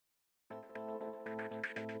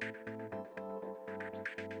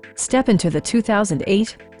Step into the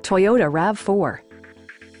 2008 Toyota RAV4.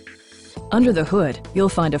 Under the hood, you'll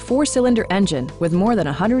find a 4-cylinder engine with more than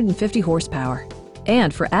 150 horsepower.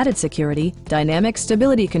 And for added security, dynamic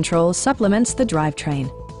stability control supplements the drivetrain.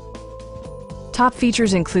 Top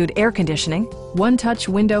features include air conditioning, one-touch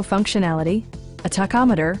window functionality, a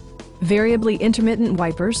tachometer, variably intermittent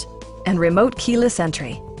wipers, and remote keyless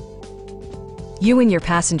entry. You and your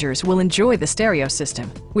passengers will enjoy the stereo system,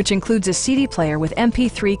 which includes a CD player with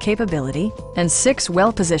MP3 capability and 6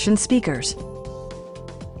 well-positioned speakers.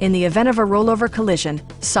 In the event of a rollover collision,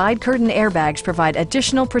 side curtain airbags provide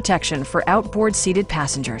additional protection for outboard seated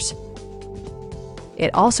passengers.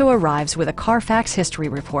 It also arrives with a Carfax history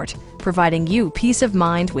report, providing you peace of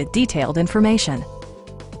mind with detailed information.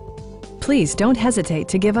 Please don't hesitate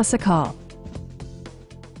to give us a call.